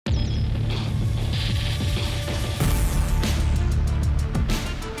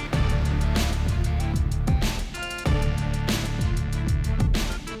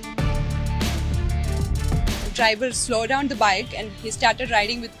driver slowed down the bike and he started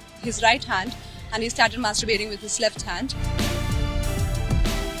riding with his right hand and he started masturbating with his left hand.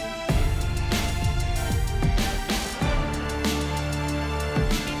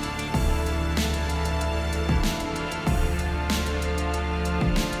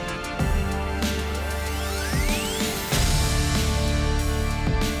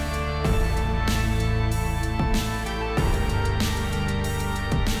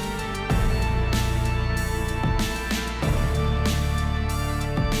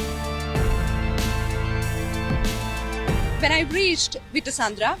 When I reached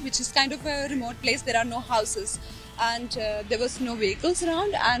Vittasandra, which is kind of a remote place, there are no houses and there was no vehicles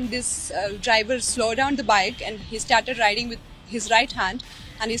around, and this driver slowed down the bike and he started riding with his right hand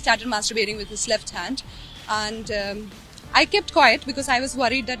and he started masturbating with his left hand. And I kept quiet because I was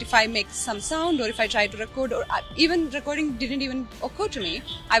worried that if I make some sound or if I try to record, or even recording didn't even occur to me.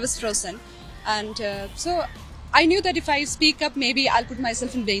 I was frozen, and so I knew that if I speak up maybe I'll put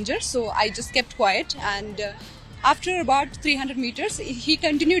myself in danger, so I just kept quiet. And after about 300 meters, he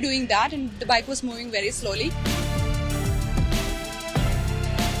continued doing that and the bike was moving very slowly.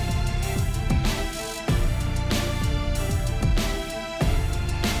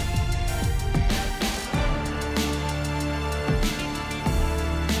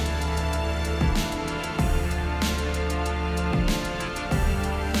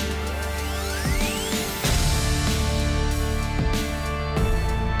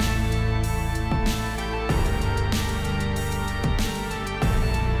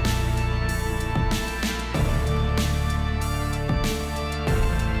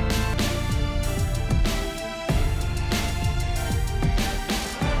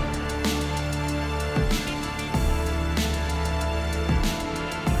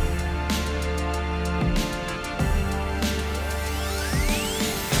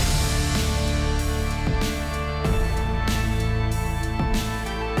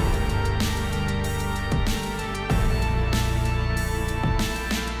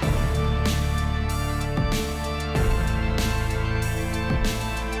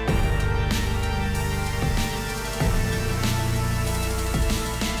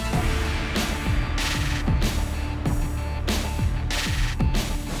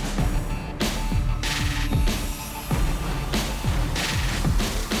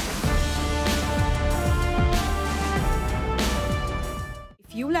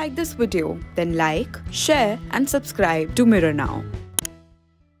 If you like this video, then like, share and subscribe to Mirror Now.